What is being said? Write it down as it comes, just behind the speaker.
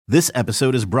This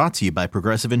episode is brought to you by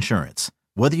Progressive Insurance.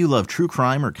 Whether you love true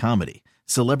crime or comedy,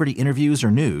 celebrity interviews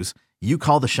or news, you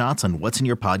call the shots on what's in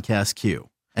your podcast queue.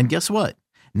 And guess what?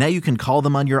 Now you can call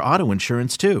them on your auto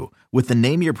insurance too with the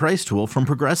Name Your Price tool from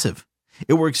Progressive.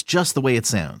 It works just the way it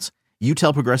sounds. You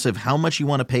tell Progressive how much you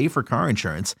want to pay for car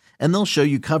insurance, and they'll show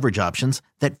you coverage options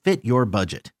that fit your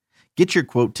budget. Get your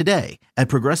quote today at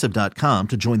Progressive.com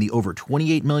to join the over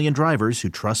 28 million drivers who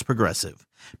trust Progressive.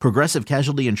 Progressive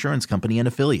Casualty Insurance Company and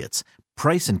Affiliates.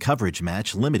 Price and coverage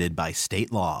match limited by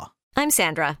state law. I'm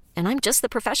Sandra, and I'm just the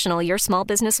professional your small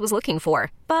business was looking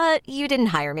for. But you didn't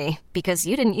hire me because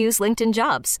you didn't use LinkedIn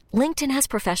Jobs. LinkedIn has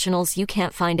professionals you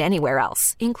can't find anywhere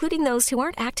else, including those who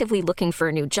aren't actively looking for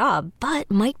a new job, but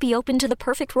might be open to the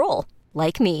perfect role,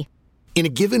 like me. In a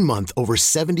given month, over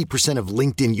 70% of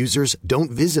LinkedIn users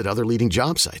don't visit other leading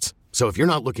job sites. So if you're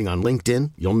not looking on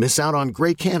LinkedIn, you'll miss out on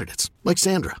great candidates like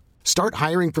Sandra. Start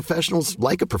hiring professionals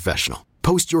like a professional.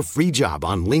 Post your free job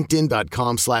on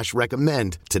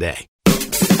linkedin.com/recommend today.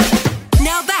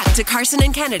 Now back to Carson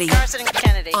and Kennedy.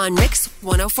 On Mix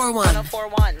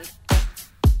 1041.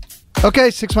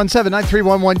 Okay,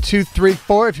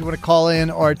 617-931-1234 if you want to call in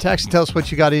or text and tell us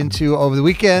what you got into over the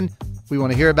weekend. We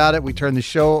want to hear about it. We turn the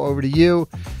show over to you.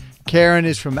 Karen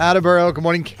is from Attleboro. Good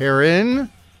morning, Karen.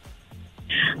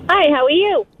 Hi, how are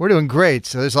you? We're doing great.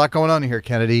 So there's a lot going on here,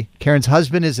 Kennedy. Karen's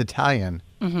husband is Italian.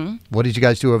 Mm-hmm. What did you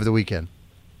guys do over the weekend?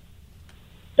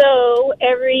 So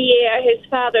every year, his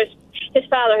father has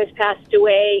passed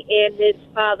away, and his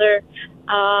father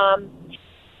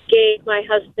gave my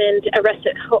husband a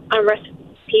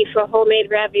recipe for homemade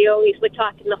raviolis. We're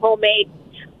talking the homemade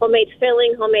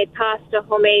filling, homemade pasta,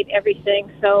 homemade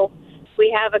everything. So we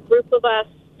have a group of us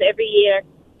every year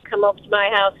come over to my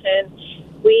house, and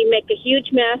we make a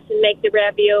huge mess and make the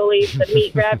raviolis, the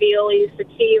meat raviolis, the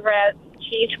cheese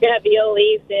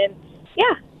raviolis, and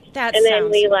yeah. That and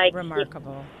sounds then we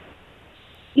remarkable.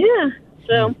 Yeah.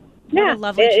 So What yeah, a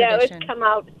lovely tradition. It's come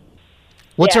out.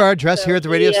 What's Yeah, our address so here at the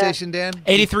radio we, station, Dan?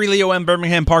 83 Leo M.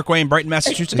 Birmingham Parkway in Brighton,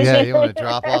 Massachusetts. Yeah, you want to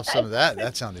drop off some of that?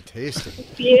 That sounded tasty.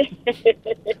 Yeah.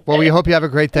 Well, we hope you have a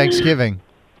great Thanksgiving.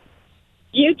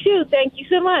 You too. Thank you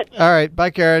so much. All right. Bye,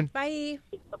 Karen. Bye.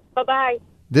 Bye-bye.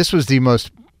 This was the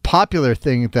most popular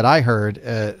thing that I heard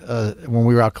when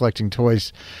we were out collecting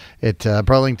toys at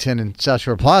Burlington and South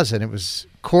Shore Plaza, and it was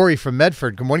Corey from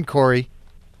Medford. Good morning, Corey.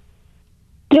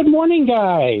 Good morning,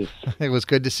 guys. It was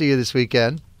good to see you this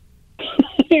weekend.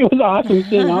 It was awesome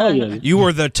seeing all of you. You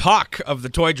were the talk of the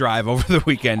toy drive over the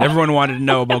weekend. Everyone wanted to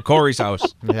know about Corey's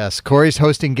house. Yes, Corey's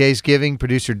hosting Gays Giving.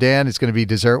 Producer Dan is going to be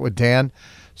dessert with Dan.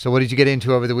 So what did you get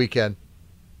into over the weekend?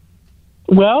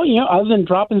 Well, other than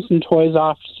dropping some toys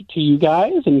off to you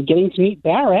guys and getting to meet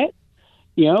Barrett,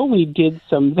 we did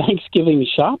some Thanksgiving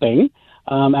shopping.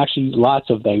 Actually, lots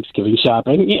of Thanksgiving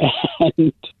shopping.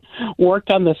 And worked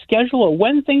on the schedule of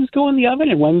when things go in the oven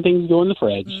and when things go in the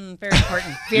fridge. Very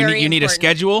important. Very You need a important.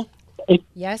 schedule?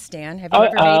 Yes, Dan. Have you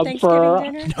ever made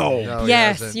Thanksgiving dinner? No.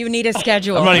 Yes, you need a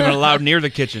schedule. I'm not even allowed near the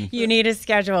kitchen. You need a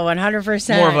schedule,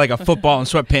 100%. More of like a football and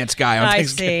sweatpants guy on I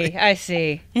Thanksgiving.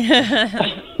 see.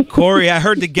 Corey, I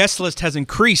heard the guest list has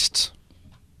increased.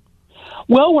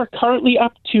 Well, we're currently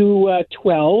up to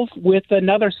 12 with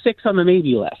another 6 on the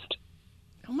maybe list.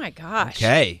 Oh, my gosh.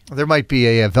 Okay. There might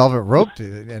be a velvet rope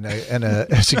and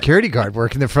a security guard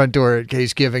working the front door at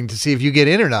Gays Giving to see if you get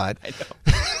in or not.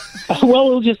 Well,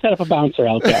 we'll just set up a bouncer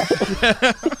out there.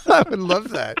 I would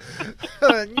love that.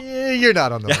 You're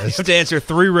not on the You list. have to answer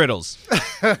 3 riddles.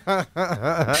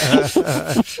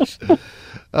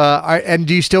 And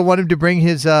do you still want him to bring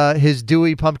his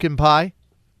Dewey pumpkin pie?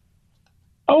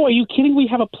 Oh, are you kidding? We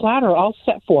have a platter all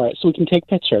set for it so we can take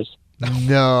pictures.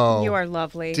 No. You are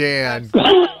lovely. Dan,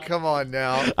 come on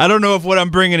now. I don't know if what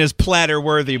I'm bringing is platter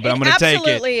worthy, but I'm going to take it.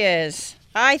 Absolutely is.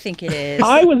 I think it is.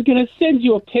 I was going to send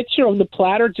you a picture of the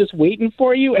platter just waiting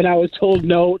for you, and I was told,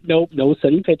 no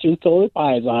sending pictures till the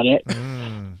pie's on it.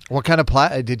 What kind of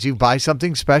platter? Did you buy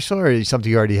something special or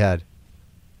something you already had?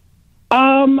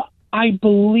 I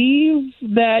believe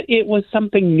that it was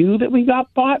something new that we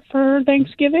bought for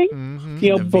Thanksgiving.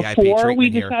 Mm-hmm.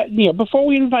 Before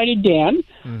we invited Dan,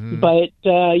 but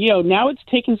now it's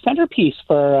taken centerpiece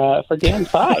for Dan's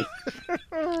pie.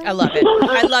 I love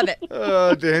it.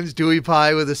 Oh, Dan's Dewey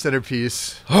pie with a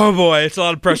centerpiece. Oh, boy. It's a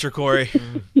lot of pressure, Corey.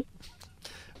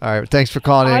 All right. Thanks for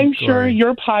calling in. I'm sure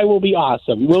your pie will be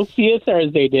awesome. We'll see you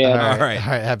Thursday, Dan. All right.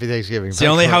 Happy Thanksgiving. It's the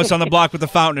only house on the block with a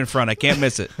fountain in front. I can't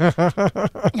miss it. All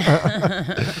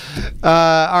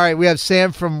right. We have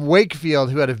Sam from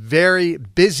Wakefield who had a very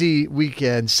busy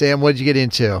weekend. Sam, what did you get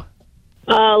into?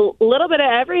 A little bit of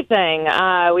everything.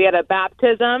 We had a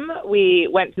baptism. We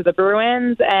went to the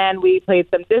Bruins, and we played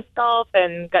some disc golf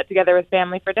and got together with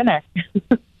family for dinner.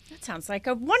 That sounds like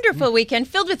a wonderful weekend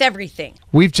filled with everything.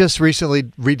 We've just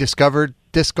recently rediscovered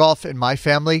disc golf in my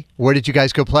family. Where did you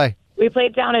guys go play? We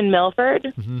played down in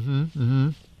Milford.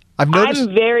 I've noticed.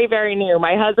 I'm very, very new.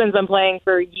 My husband's been playing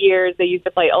for years. They used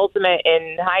to play Ultimate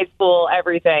in high school,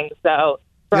 everything. So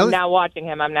from now watching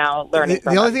him, I'm now learning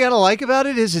from The only him. thing I don't like about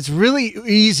it is it's really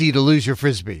easy to lose your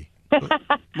Frisbee.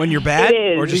 When you're bad,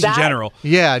 or just in general?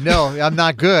 Yeah, no, I'm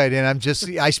not good, and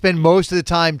I spend most of the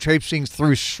time traipsing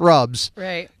through shrubs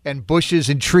and bushes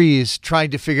and trees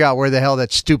trying to figure out where the hell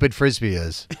that stupid Frisbee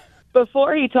is.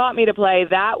 Before he taught me to play,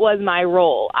 that was my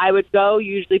role. I would go,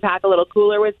 usually pack a little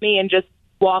cooler with me, and just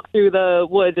walk through the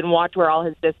woods and watch where all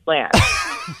his discs land.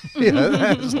 Yeah,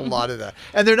 there's a lot of that.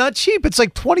 And they're not cheap. It's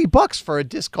like $20 for a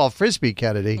disc golf Frisbee,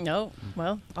 Kennedy. No,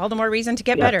 well, all the more reason to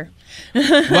get better.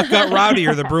 What got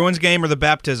rowdier, the Bruins game or the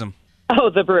baptism? Oh,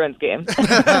 the Bruins game.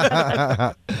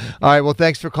 All right, well,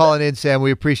 thanks for calling in, Sam.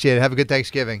 We appreciate it. Have a good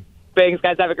Thanksgiving. Thanks,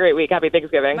 guys. Have a great week. Happy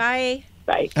Thanksgiving. Bye.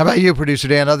 Bye. How about you, Producer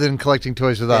Dan, other than collecting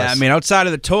toys with us? Yeah, I mean, outside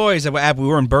of the toys, we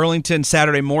were in Burlington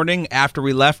Saturday morning. After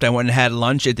we left, I went and had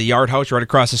lunch at the Yard House right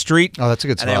across the street. Oh, that's a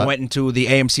good spot. And I went into the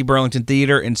AMC Burlington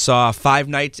Theater and saw Five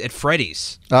Nights at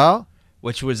Freddy's. Oh?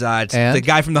 Which was the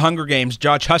guy from the Hunger Games,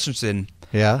 Josh Hutcherson.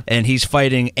 Yeah. And he's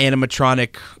fighting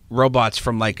animatronic robots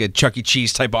from like a Chuck E.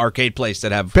 Cheese type of arcade place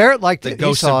that have Barrett liked the it.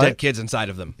 ghosts He saw of dead it. kids inside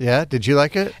of them. Yeah? Did you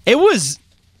like it? It was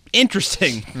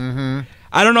interesting. Mm-hmm.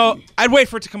 I don't know. I'd wait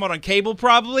for it to come out on cable,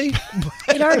 probably.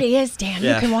 It already is, Dan.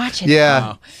 Yeah. You can watch it.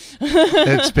 Yeah.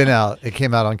 It's been out. It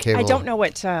came out on cable. I don't know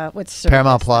what's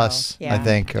Paramount Plus, Yeah. I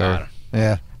think. Or,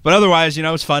 yeah. But otherwise,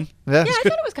 it's fun. Yeah, Yeah, I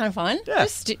thought it was kind of fun. Yeah.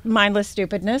 Just mindless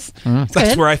stupidness.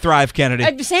 That's where I thrive,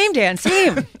 Kennedy. Same, Dan.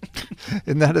 Same.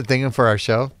 Isn't that a thing for our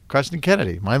show? Carson and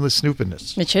Kennedy, mindless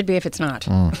snoopiness. It should be if it's not.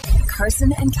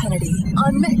 Carson and Kennedy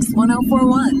on Mix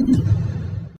 104.1.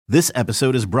 This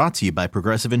episode is brought to you by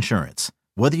Progressive Insurance.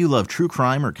 Whether you love true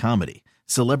crime or comedy,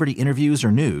 celebrity interviews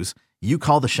or news, you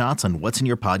call the shots on what's in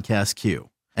your podcast queue.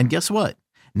 And guess what?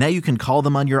 Now you can call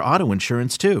them on your auto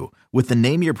insurance too with the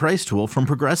Name Your Price tool from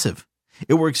Progressive.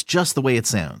 It works just the way it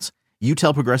sounds. You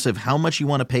tell Progressive how much you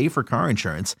want to pay for car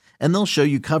insurance, and they'll show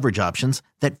you coverage options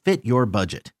that fit your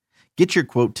budget. Get your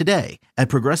quote today at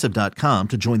Progressive.com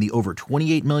to join the over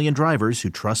 28 million drivers who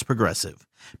trust Progressive.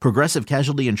 Progressive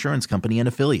Casualty Insurance Company and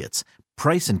Affiliates.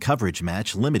 Price and coverage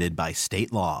match limited by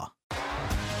state law.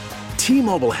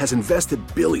 T-Mobile has invested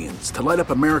billions to light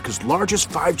up America's largest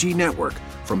 5G network,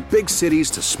 from big cities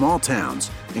to small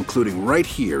towns, including right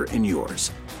here in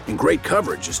yours. And great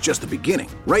coverage is just the beginning.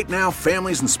 Right now,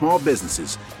 families and small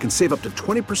businesses can save up to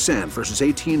 20% versus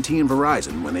AT&T and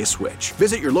Verizon when they switch.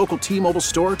 Visit your local T-Mobile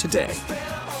store today.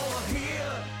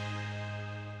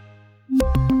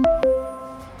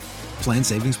 Plan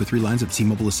savings with 3 lines of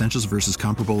T-Mobile Essentials versus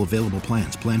comparable available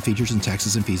plans. Plan features and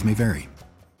taxes and fees may vary.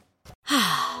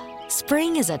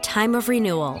 Spring is a time of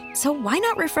renewal, so why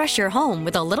not refresh your home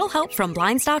with a little help from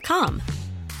Blinds.com?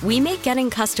 We make getting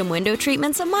custom window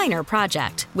treatments a minor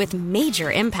project with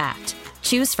major impact.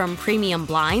 Choose from premium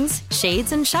blinds,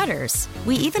 shades, and shutters.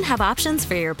 We even have options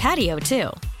for your patio, too.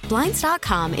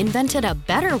 Blinds.com invented a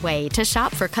better way to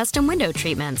shop for custom window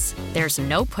treatments. There's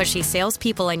no pushy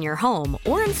salespeople in your home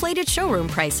or inflated showroom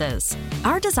prices.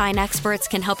 Our design experts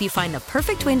can help you find the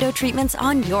perfect window treatments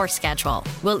on your schedule.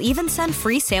 We'll even send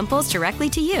free samples directly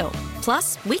to you.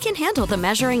 Plus, we can handle the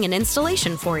measuring and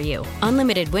installation for you.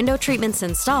 Unlimited window treatments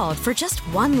installed for just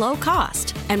one low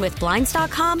cost. And with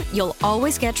Blinds.com, you'll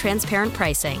always get transparent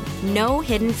pricing. No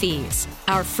hidden fees.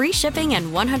 Our free shipping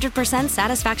and 100%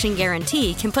 satisfaction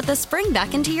guarantee can put the spring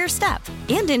back into your step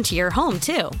and into your home,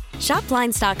 too. Shop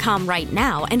Blinds.com right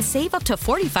now and save up to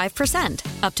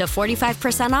 45%. Up to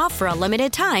 45% off for a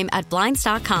limited time at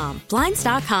Blinds.com.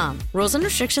 Blinds.com. Rules and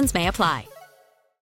restrictions may apply.